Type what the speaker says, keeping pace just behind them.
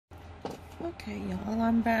Okay, y'all,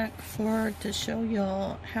 I'm back to show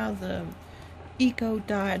y'all how the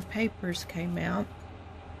eco-dyed papers came out.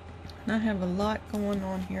 And I have a lot going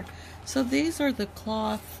on here. So these are the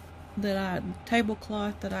tablecloth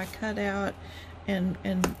that I cut out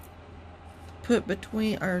and put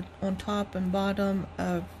between, or on top and bottom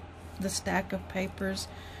of the stack of papers.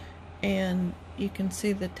 And you can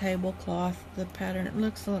see the tablecloth, the pattern. It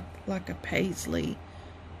looks like a paisley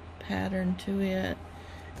pattern to it.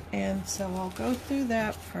 And so I'll go through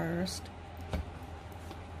that first.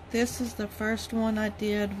 This is the first one I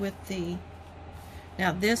did with the,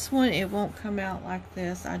 now this one, it won't come out like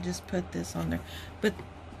this. I just put this on there. But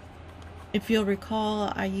if you'll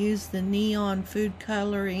recall, I used the neon food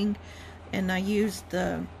coloring, and I used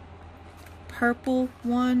the purple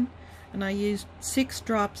one, and I used 6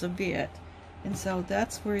 drops of it. And so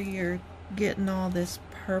that's where you're getting all this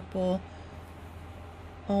purple.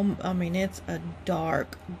 I mean, it's a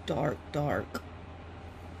dark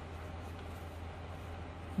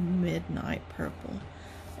midnight purple.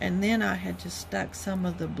 And then I had just stuck some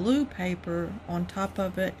of the blue paper on top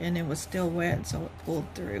of it, and it was still wet, so it pulled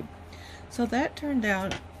through. So that turned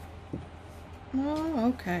out,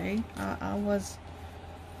 oh, okay. I was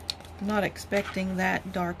not expecting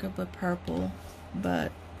that dark of a purple,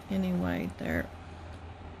 but anyway, there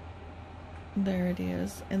it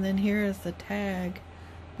is. And then here is the tag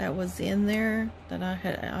that was in there that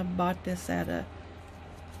I bought this at a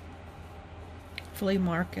flea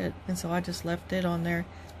market, and so I just left it on there,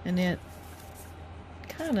 and it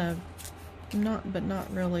kind of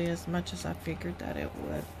not really as much as I figured that it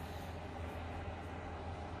would.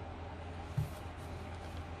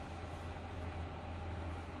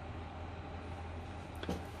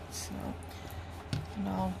 So, and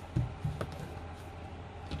I'll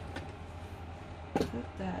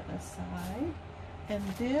put that aside. And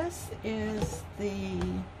this is the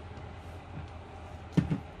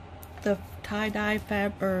tie-dye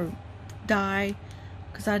dye,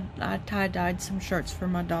 because I tie-dyed some shirts for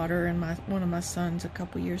my daughter and one of my sons a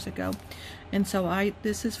couple years ago. And so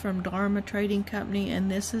this is from Dharma Trading Company, and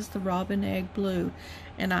this is the Robin Egg Blue.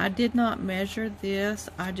 And I did not measure this.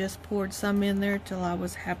 I just poured some in there till I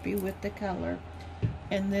was happy with the color.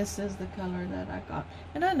 And this is the color that I got.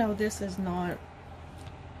 And I know this is not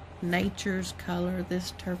nature's color,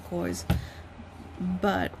 this turquoise,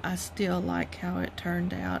 but I still like how it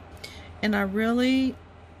turned out. And I really,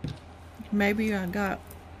 maybe I got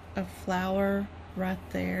a flower right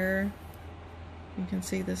there. You can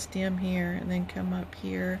see the stem here, and then come up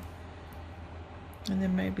here, and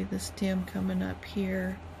then maybe the stem coming up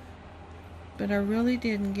here. But I really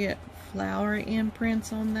didn't get flower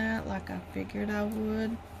imprints on that like I figured I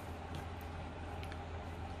would.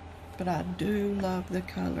 But I do love the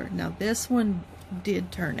color. Now this one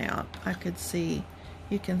did turn out. I could see,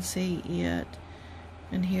 you can see it.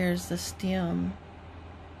 And here's the stem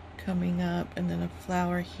coming up, and then a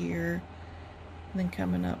flower here, and then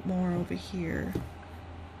coming up more over here.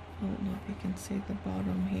 I don't know if you can see the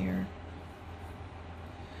bottom here.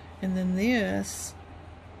 And then this,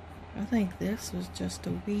 I think this was just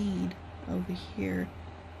a weed over here.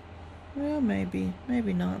 Well, maybe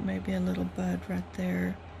not. Maybe a little bud right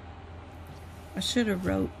there. I should have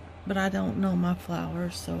wrote, but I don't know my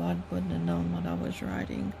flowers, so I wouldn't have known what I was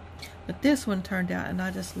writing. But this one turned out, and I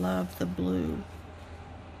just love the blue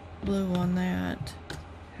on that,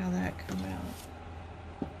 how that come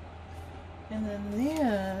out. And then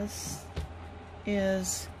this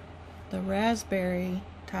is the raspberry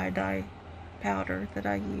tie-dye powder that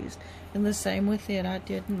I used. And the same with it. I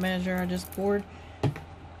didn't measure. I just poured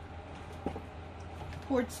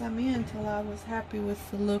some in until I was happy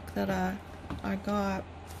with the look that I got.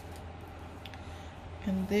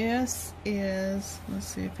 And this is, let's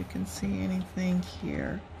see if you can see anything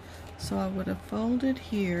here. So I would have folded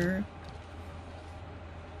here.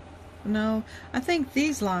 No, I think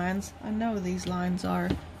these lines, I know these lines are,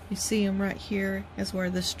 you see them right here is where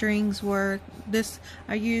the strings were. This,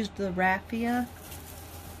 I used the raffia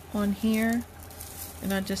on here,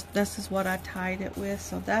 and this is what I tied it with,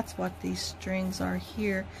 so that's what these strings are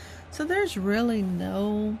here. So there's really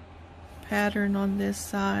no pattern on this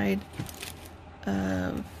side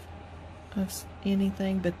of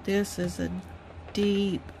anything, but this is a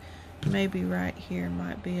deep, maybe right here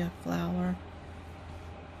might be a flower.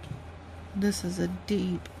 This is a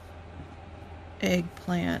deep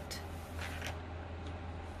eggplant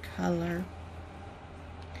color.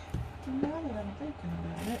 Now that I'm thinking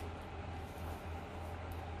about it,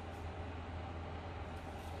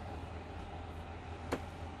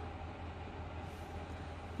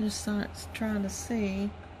 just trying to see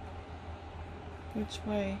which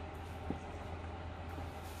way.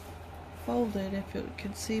 fold it if it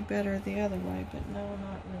could see better the other way, but no,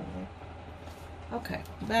 not really. Okay,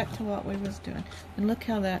 back to what we was doing. And look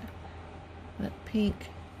how that pink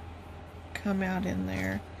come out in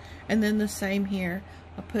there. And then the same here.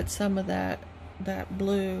 I put some of that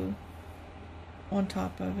blue on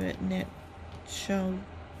top of it, and it showed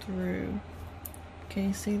through. Can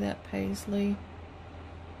you see that paisley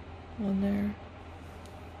on there?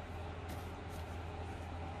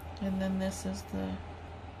 And then this is the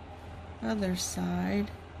other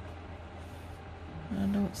side. I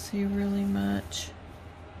don't see really much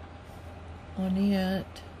on it.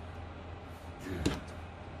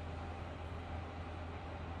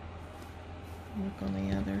 Look on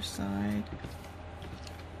the other side.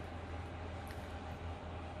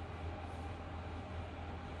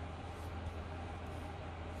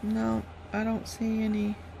 No, I don't see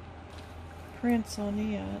any prints on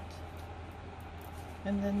it.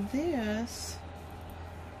 And then this,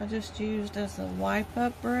 I just used as a wipe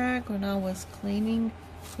up rag when I was cleaning,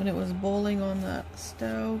 when it was boiling on the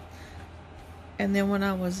stove. And then when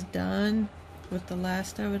I was done with the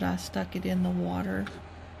last of it, I stuck it in the water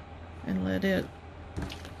and let it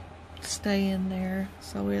stay in there.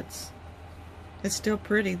 So it's still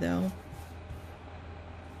pretty though.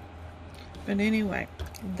 But anyway,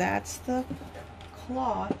 that's the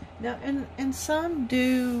cloth. Now, and some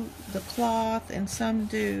do the cloth, and some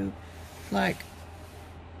do like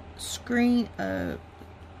screen,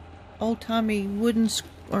 old-timey wooden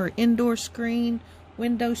or indoor screen,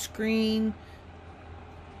 window screen.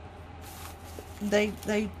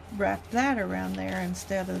 They wrap that around there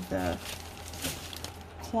instead of the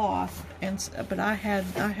cloth. But I had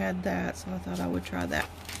that, so I thought I would try that.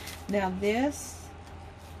 Now this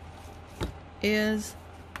is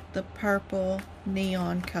the purple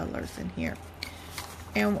neon colors in here,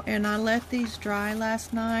 and I let these dry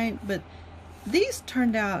last night, but these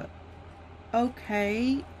turned out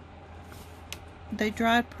okay. They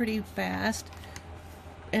dried pretty fast,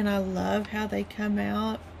 and I love how they come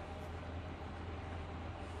out.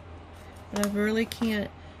 But I really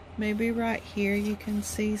can't, maybe right here you can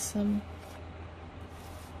see some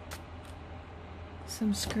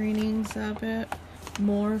screenings of it,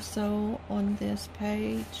 more so on this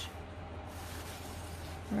page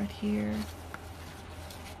right here.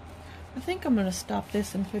 I think I'm gonna stop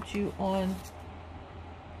this and put you on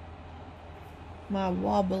my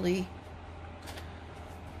wobbly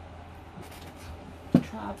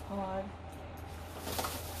tripod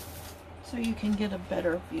so you can get a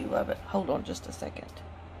better view of it. Hold on just a second.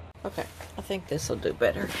 Okay, I think this will do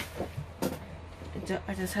better.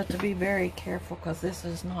 I just have to be very careful because this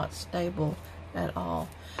is not stable at all.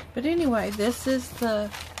 But anyway, this is the,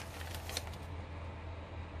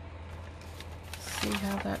 see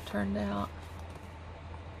how that turned out.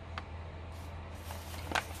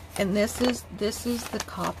 And this is the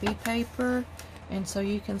copy paper, and so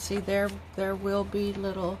you can see there will be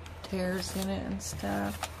little tears in it and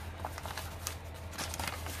stuff.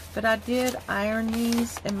 But I did iron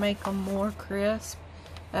these and make them more crisp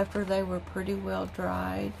after they were pretty well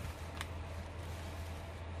dried.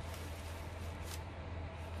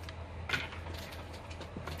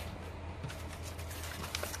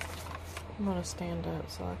 I'm gonna stand up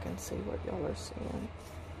so I can see what y'all are seeing.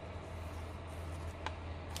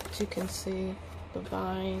 But you can see the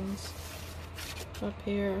vines up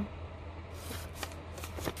here.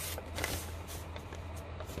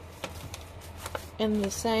 And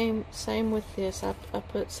the same with this. I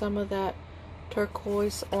put some of that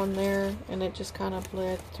turquoise on there, and it just kind of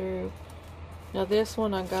bled through. Now this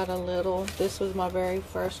one I got a little. This was my very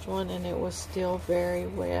first one, and it was still very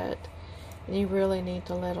wet. And you really need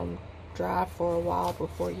to let them dry for a while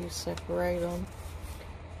before you separate them.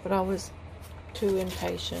 But I was too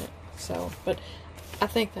impatient. So, but I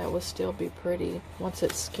think that will still be pretty once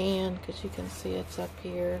it's scanned, because you can see it's up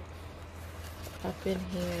here, up in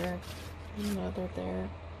here. Another there.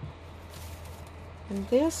 And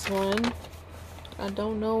this one, I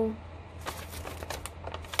don't know,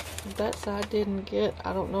 that side didn't get,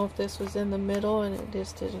 I don't know if this was in the middle and it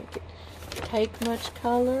just didn't take much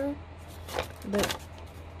color, but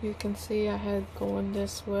you can see I had going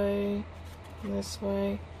this way, and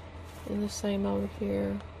the same over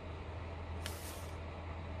here.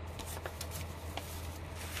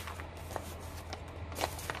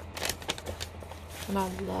 And I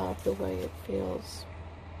love the way it feels.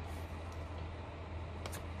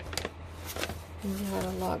 And you had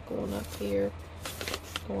a lot going up here,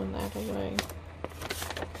 going that way.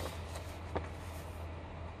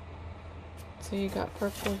 So you got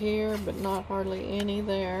purple here, but not hardly any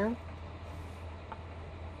there.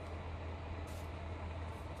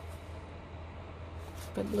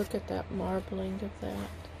 But look at that marbling of that.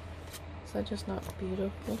 Is that just not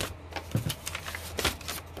beautiful?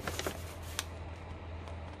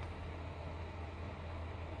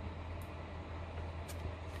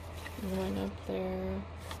 Going up there,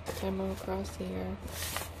 came across here.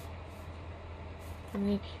 And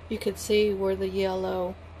then you could see where the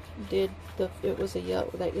yellow did it was a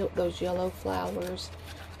yellow, those yellow flowers.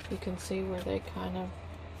 You can see where they kind of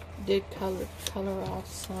did color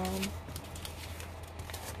off some.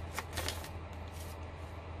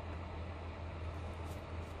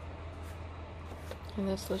 And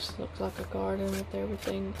this just looks like a garden with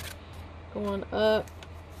everything going up.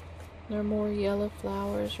 There are more yellow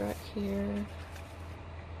flowers right here.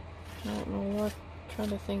 I don't know what, I'm trying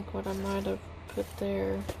to think what I might have put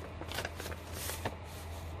there.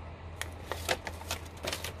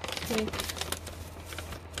 See?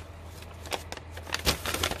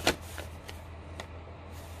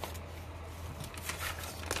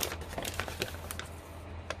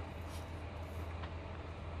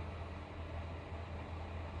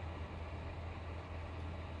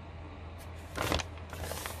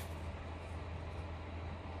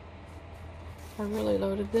 I really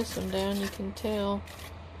loaded this one down, you can tell.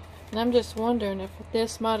 And I'm just wondering if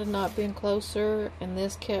this might have not been closer and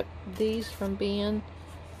this kept these from being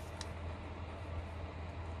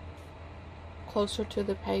closer to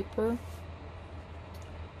the paper.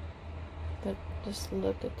 But just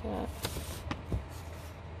look at that.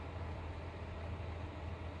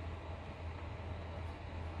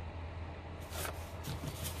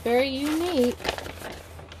 Very unique.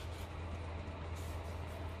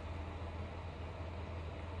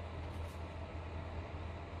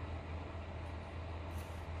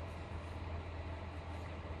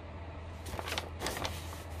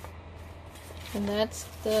 And that's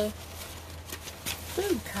the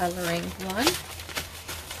food coloring one.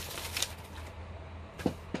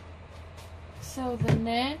 So the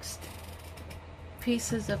next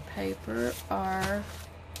pieces of paper are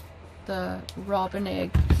the robin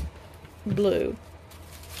egg blue.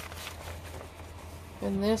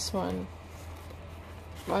 And this one,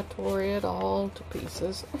 I tore it all to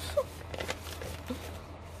pieces.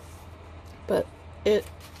 But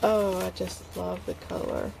oh, I just love the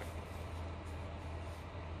color.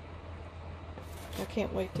 I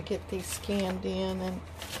can't wait to get these scanned in and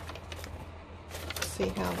see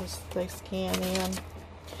how they scan in.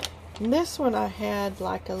 And this one I had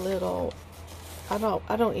like a little, I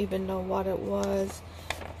don't even know what it was,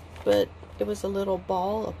 but it was a little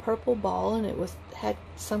ball, a purple ball, and it had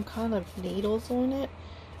some kind of needles on it,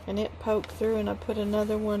 and it poked through, and I put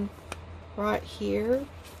another one right here,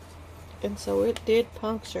 and so it did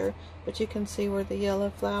puncture, but you can see where the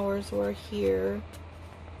yellow flowers were here.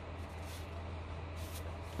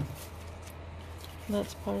 And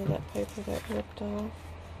that's part of that paper that ripped off.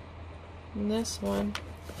 And this one,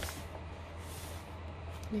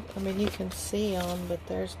 I mean, you can see them, but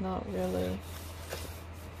there's not really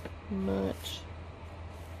much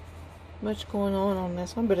going on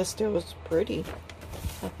this one, but it still was pretty,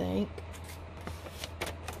 I think.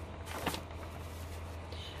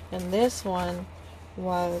 And this one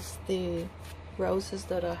was the roses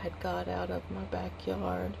that I had got out of my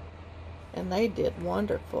backyard, and they did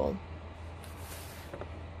wonderful.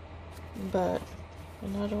 But,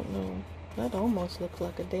 and I don't know, that almost looked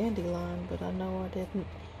like a dandelion, but I know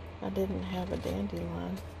I didn't have a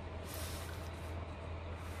dandelion.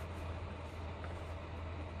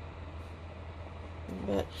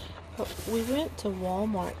 But we went to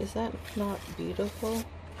Walmart. Is that not beautiful?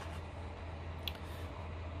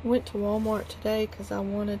 Went to Walmart today because I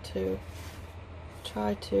wanted to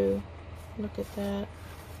try to, look at that,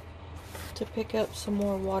 to pick up some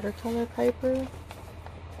more watercolor paper.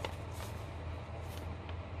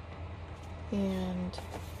 And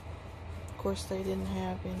of course they didn't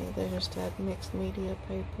have any, they just had mixed media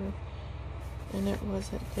paper, and it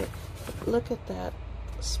wasn't thick. Look at that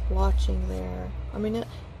splotching there. I mean,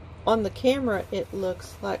 on the camera it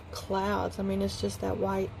looks like clouds. I mean, it's just that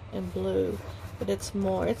white and blue, but it's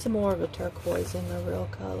more of a turquoise in the real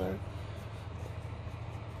color.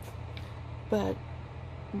 But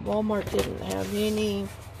Walmart didn't have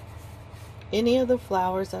any of the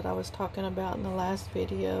flowers that I was talking about in the last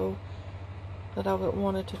video that I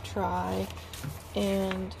wanted to try,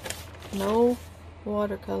 and no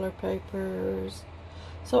watercolor papers.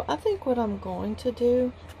 So I think what I'm going to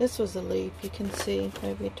do, this was a leaf, you can see,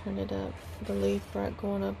 maybe turn it up, the leaf right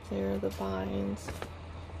going up there, the vines.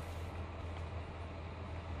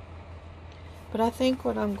 But I think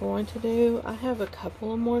what I'm going to do, I have a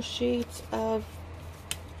couple of more sheets of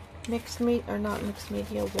not mixed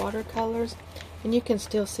media, watercolors, and you can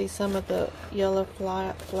still see some of the yellow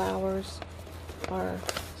flowers are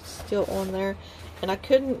still on there, and I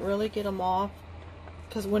couldn't really get them off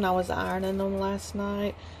because when I was ironing them last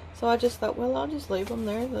night, so I just thought, well, I'll just leave them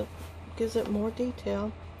there. That gives it more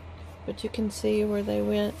detail. But you can see where they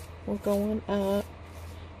were going up.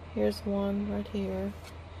 Here's one right here.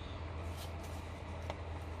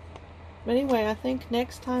 But anyway, I think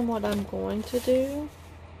next time what I'm going to do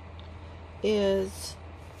is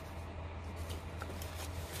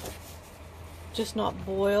just not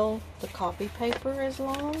boil the copy paper as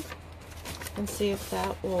long and see if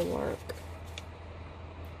that will work.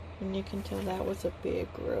 And you can tell that was a big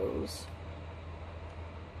rose.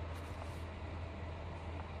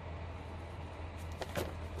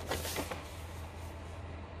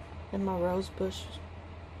 And my rose bush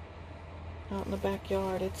out in the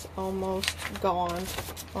backyard, it's almost gone.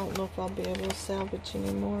 I don't know if I'll be able to salvage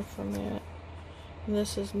any more from it. And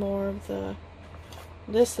this is more of the,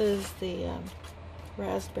 this is the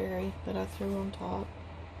raspberry that I threw on top.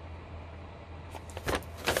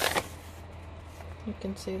 You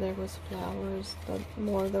can see there was flowers,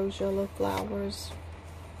 more of those yellow flowers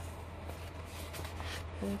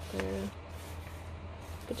right there.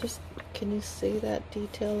 But just, can you see that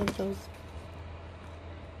detail of those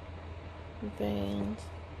veins?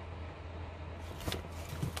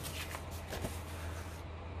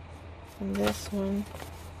 And this one,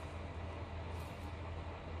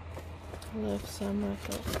 I left some of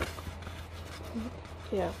it.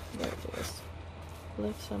 Yeah, there it is.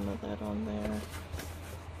 Left some of that on there.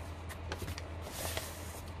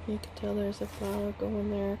 You can tell there's a flower going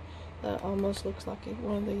there that almost looks like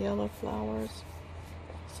one of the yellow flowers.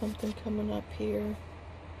 Something coming up here.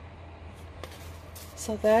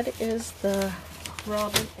 So that is the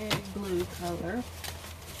robin egg blue color.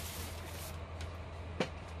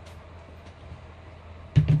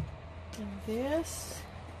 And this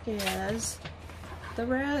is the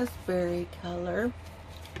raspberry color.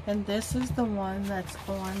 And this is the one that's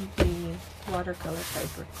on the watercolor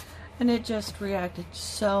paper. And it just reacted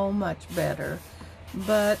so much better.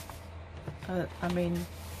 But, I mean,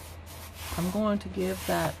 I'm going to give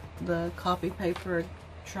the copy paper a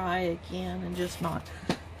try again and just not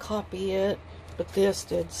copy it. But this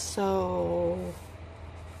did so...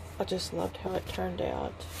 I just loved how it turned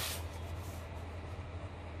out.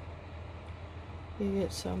 You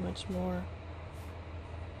get so much more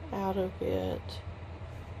out of it.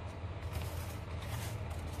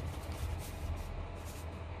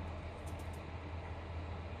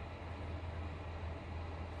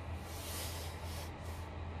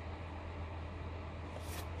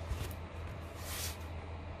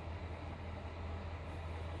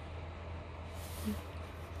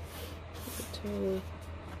 The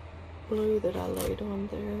blue that I laid on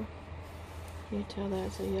there, you tell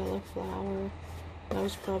that's a yellow flower.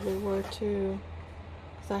 Those probably were too,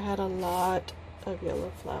 because I had a lot of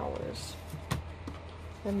yellow flowers.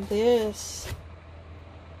 And this,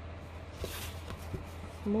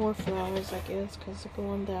 more flowers, I guess, because they're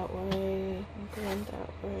going that way and going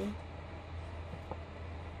that way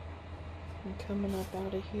and coming up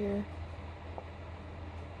out of here.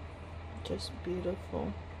 Just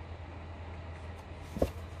beautiful.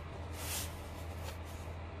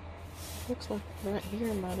 Looks like right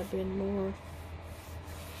here might have been more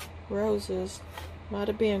roses. Might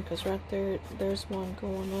have been, because right there, there's one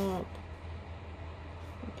going up.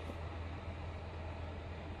 Okay.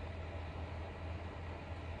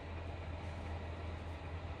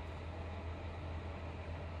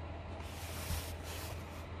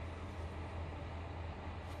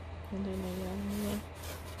 And then the yellow one.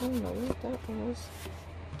 I don't know what that was.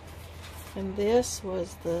 And this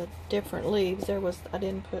was the different leaves. There was, I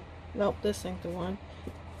didn't put, nope, this ain't the one.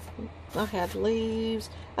 I had leaves.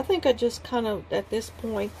 I think I just kind of, at this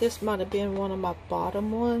point, this might have been one of my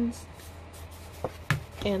bottom ones.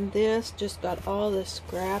 And this just got all the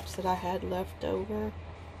scraps that I had left over.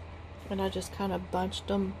 And I just kind of bunched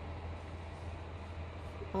them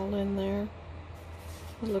all in there.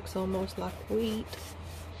 It looks almost like wheat.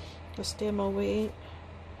 A stem of wheat.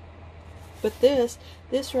 But this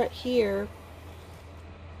right here,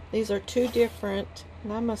 these are two different,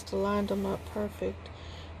 and I must have lined them up perfect.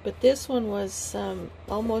 But this one was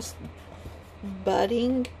almost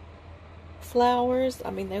budding flowers. I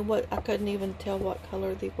mean, I couldn't even tell what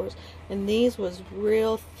color they were. And these was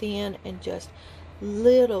real thin and just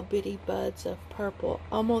little bitty buds of purple.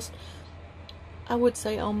 Almost, I would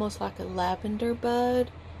say almost like a lavender bud,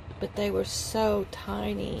 but they were so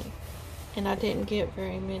tiny. And I didn't get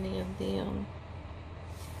very many of them.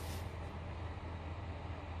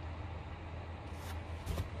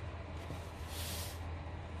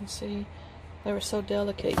 You see, they were so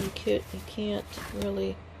delicate you can't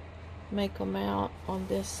really make them out on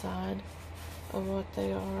this side of what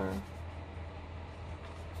they are.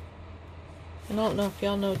 I don't know if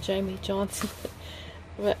y'all know Jamie Johnson,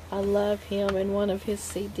 but I love him. In one of his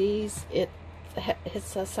CDs,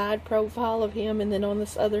 it's a side profile of him, and then on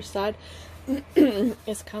this other side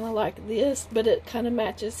it's kind of like this, but it kind of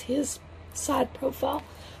matches his side profile.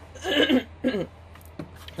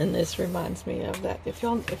 And this reminds me of that. If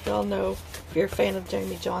y'all know, if you're a fan of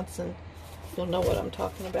Jamie Johnson, you'll know what I'm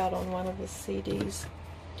talking about on one of his CDs.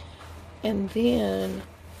 And then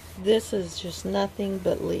this is just nothing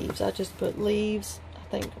but leaves. I just put leaves. I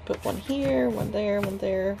think I put one here, one there, one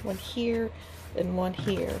there, one here, and one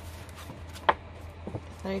here.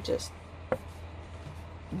 They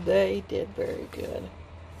did very good.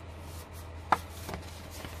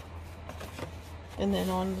 And then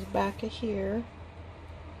on the back of here,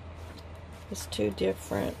 it's two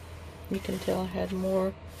different. You can tell I had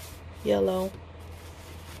more yellow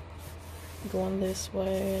going this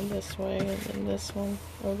way, and then this one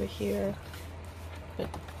over here. But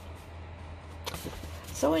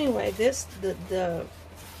so anyway, the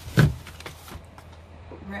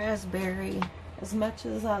raspberry, as much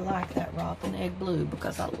as I like that robin egg blue,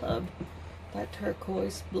 because I love that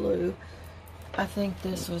turquoise blue, I think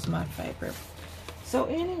this was my favorite. So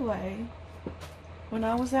anyway, when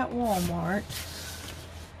I was at Walmart,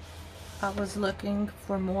 I was looking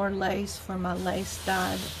for more lace for my lace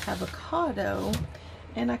dyed avocado,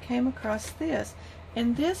 and I came across this.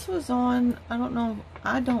 And this was on, I don't know,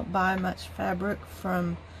 I don't buy much fabric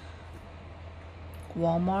from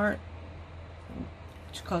Walmart,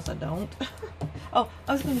 because I don't. Oh,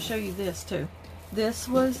 I was going to show you this too. This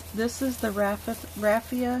is the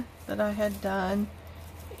raffia that I had done,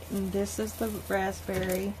 and this is the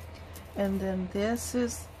raspberry, and then this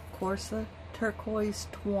is, of course, the turquoise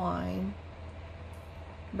twine,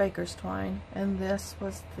 baker's twine, and this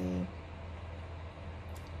was the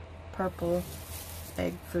purple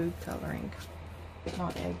egg food coloring.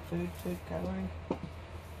 Not egg food, food coloring.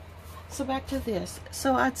 So back to this.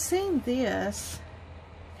 So I'd seen this,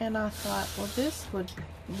 and I thought, well, this would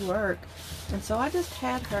work. And so I just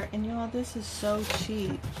had her, and y'all, this is so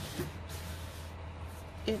cheap.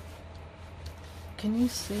 Can you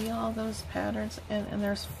see all those patterns? And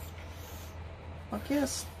there's, I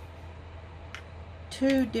guess,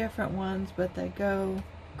 two different ones, but they go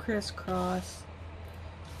crisscross.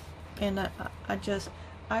 And I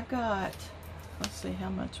got, let's see how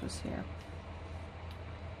much was here.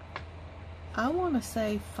 I want to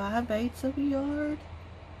say 5/8 of a yard.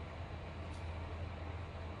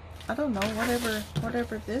 I don't know,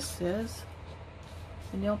 whatever this is.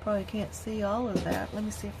 And y'all probably can't see all of that. Let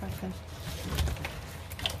me see if I can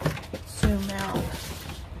zoom out.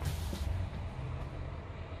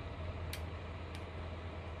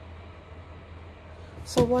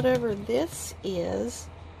 So whatever this is,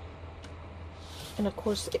 and of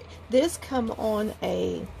course this come on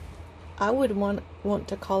a, I would want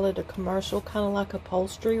to call it a commercial, kind of like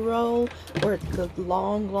upholstery roll, or the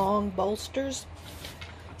long bolsters.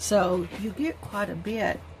 So you get quite a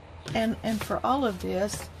bit, and for all of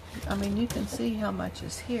this, I mean, you can see how much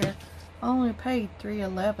is here. I only paid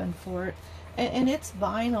 $3.11 for it, and it's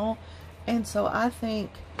vinyl, and so I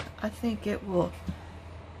think it will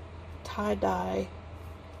tie-dye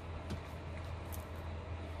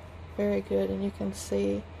very good, and you can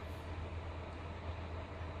see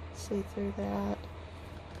through that.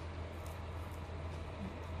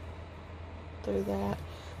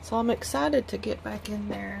 So I'm excited to get back in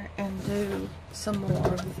there and do some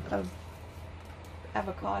more of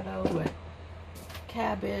avocado and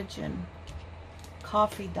cabbage and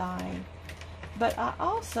coffee dyeing. But I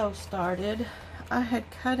also started, I had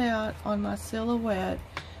cut out on my silhouette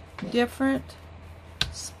different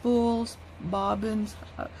spools, bobbins,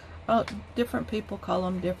 different people call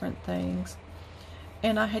them different things.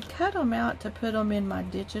 And I had cut them out to put them in my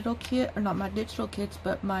digital kit, or not my digital kits,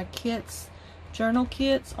 but my kits, journal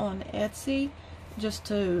kits on Etsy, just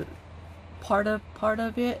to part of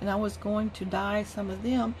it. And I was going to dye some of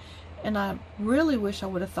them, and I really wish I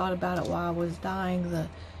would have thought about it while I was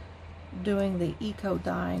doing the eco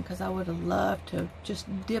dyeing, because I would have loved to just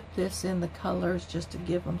dip this in the colors just to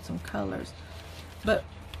give them some colors. But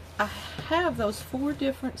I have those 4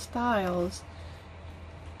 different styles,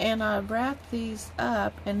 and I wrap these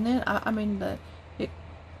up, and then I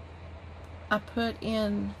put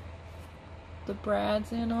in the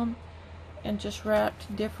brads in them and just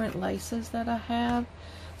wrapped different laces that I have.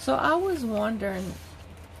 So I was wondering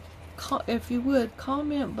if you would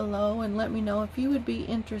comment below and let me know if you would be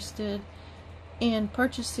interested And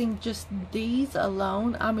purchasing just these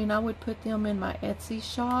alone, I mean, I would put them in my Etsy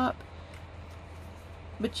shop,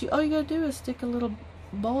 but all you gotta do is stick a little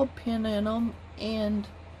bulb pin in them and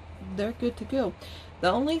they're good to go. The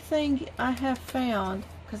only thing I have found,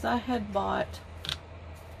 because I had bought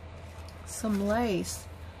some lace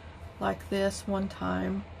like this one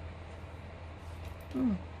time.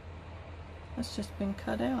 That's just been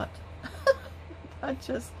cut out. I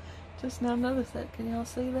just now noticed that. Can y'all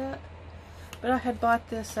see that? But I had bought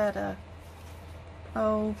this at a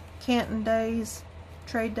Canton Days,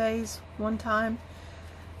 Trade Days one time,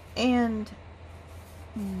 and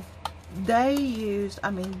they used,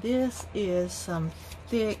 I mean, this is some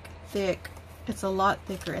thick, it's a lot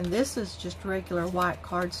thicker, and this is just regular white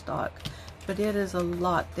cardstock, but it is a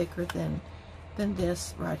lot thicker than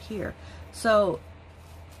this right here. So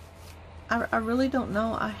I really don't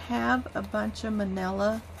know. I have a bunch of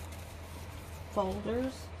manila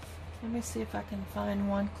folders. Let me see if I can find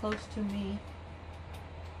one close to me.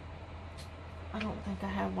 I don't think I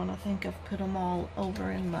have one. I think I've put them all over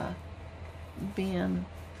in my bin,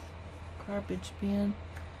 garbage bin.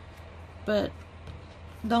 But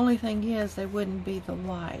the only thing is, they wouldn't be the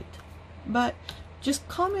white. But just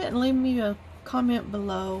comment and leave me a comment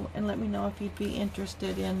below and let me know if you'd be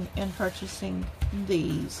interested in purchasing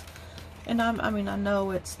these. And I mean, I know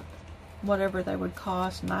it's whatever they would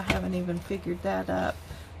cost, and I haven't even figured that up.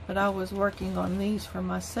 But I was working on these for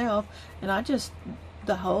myself, and I just,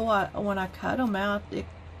 when I cut them out, the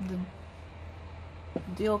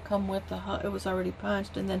deal come with it was already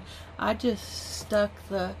punched, and then I just stuck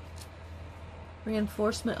the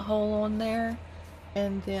reinforcement hole on there,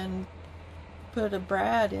 and then put a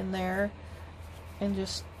brad in there, and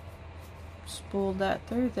just spooled that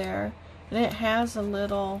through there. And it has a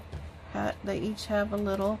little, they each have a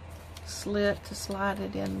little slit to slide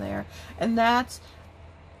it in there, and that's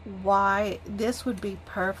why this would be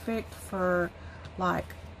perfect for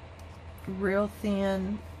like real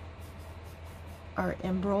thin or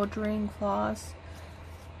embroidering cloths.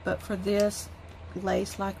 But for this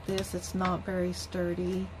lace like this, it's not very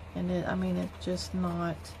sturdy, and I mean, it's just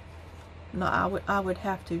not. No, I would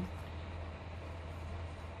have to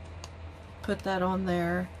put that on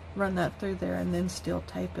there, run that through there, and then still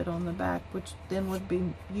tape it on the back, which then would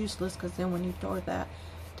be useless, because then when you tore that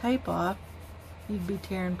tape off, you'd be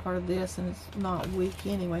tearing part of this, and it's not weak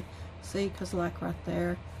anyway. See, because like right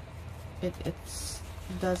there, it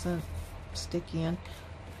doesn't stick in.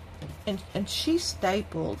 And she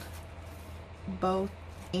stapled both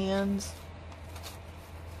ends,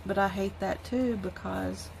 but I hate that too,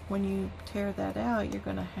 because when you tear that out, you're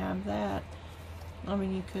gonna have that. I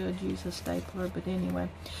mean, you could use a stapler, but anyway.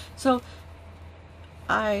 So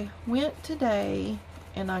I went today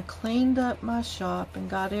and I cleaned up my shop and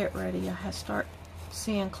got it ready. I had start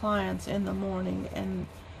seeing clients in the morning, and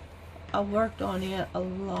I worked on it a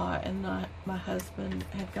lot. And my husband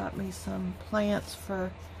had got me some plants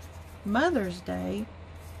for Mother's Day,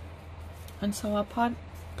 and so I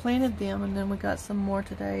planted them, and then we got some more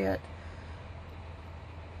today at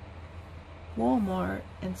Walmart,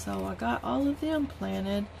 and so I got all of them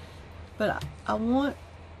planted. But I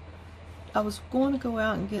was going to go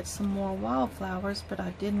out and get some more wildflowers, but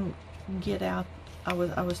I didn't get out. I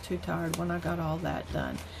was too tired when I got all that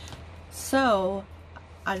done. So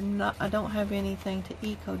I don't have anything to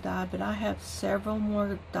eco dye, but I have several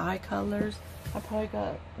more dye colors. I probably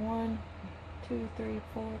got 1, 2, 3,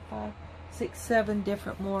 4, 5, 6, 7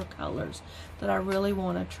 different more colors that I really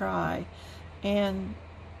want to try. And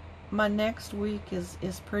my next week is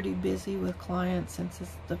pretty busy with clients, since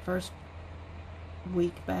it's the first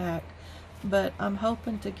week back. But I'm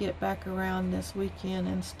hoping to get back around this weekend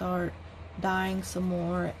and start dyeing some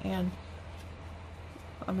more. And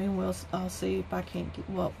I mean, I'll see if I can't get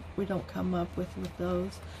what we don't come up with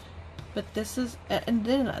those. But this is, and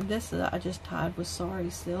then this I just tied with sari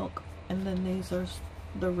silk, and then these are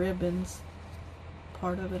the ribbons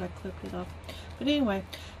part of it. I clipped it off. But anyway,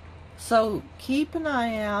 so keep an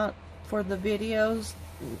eye out for the videos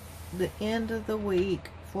the end of the week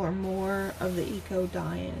for more of the eco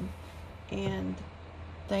dyeing. And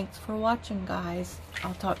thanks for watching, guys.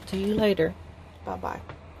 I'll talk to you later. Bye bye.